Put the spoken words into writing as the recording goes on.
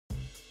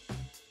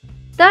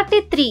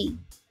33.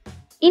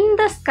 In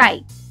the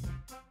sky.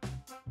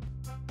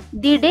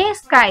 The day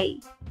sky.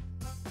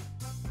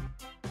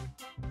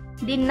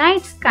 The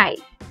night sky.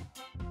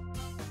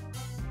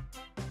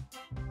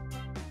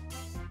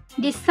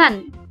 The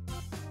sun.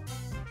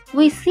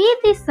 We see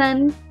the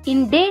sun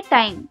in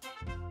daytime.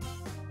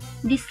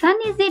 The sun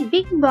is a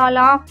big ball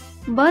of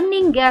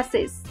burning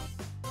gases.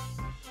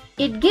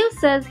 It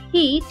gives us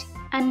heat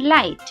and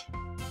light.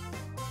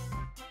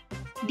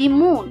 The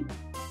moon.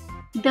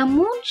 The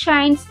moon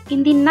shines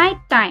in the night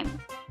time.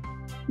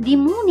 The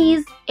moon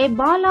is a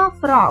ball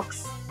of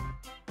rocks.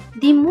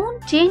 The moon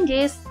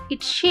changes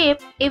its shape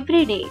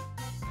every day.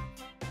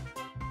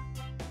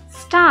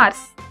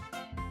 Stars.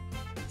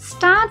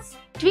 Stars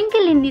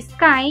twinkle in the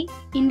sky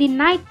in the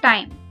night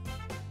time.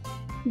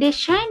 They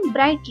shine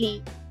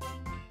brightly.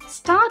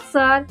 Stars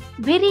are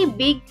very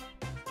big,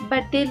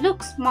 but they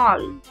look small.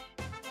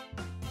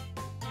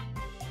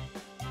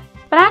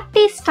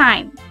 Practice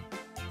time.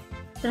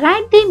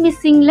 Write the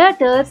missing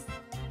letters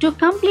to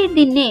complete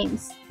the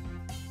names.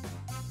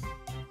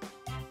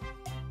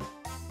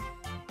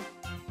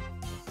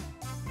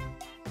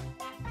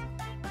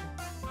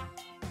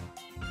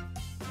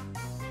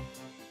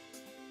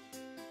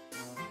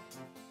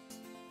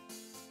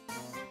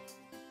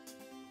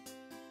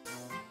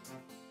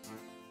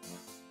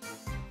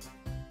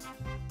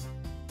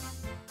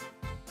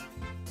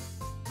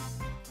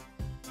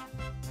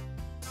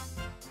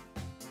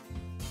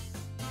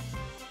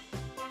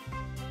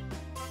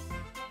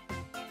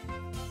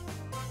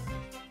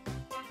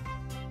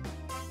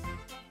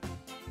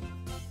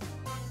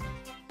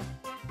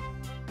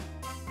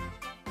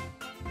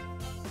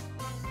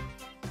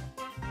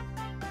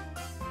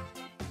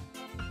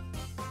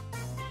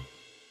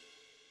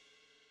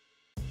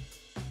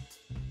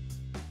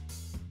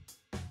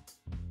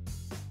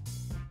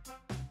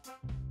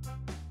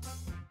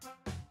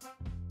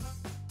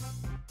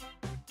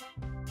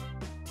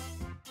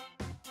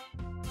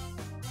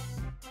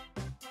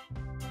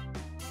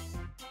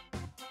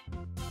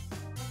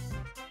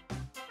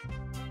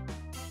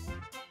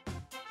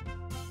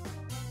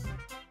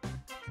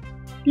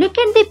 Look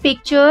at the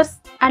pictures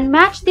and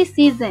match the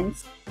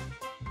seasons.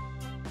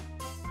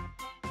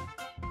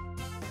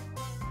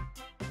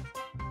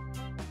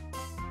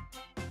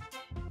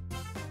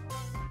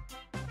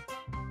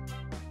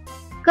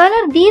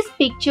 Color these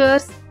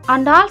pictures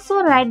and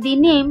also write the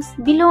names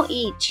below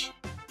each.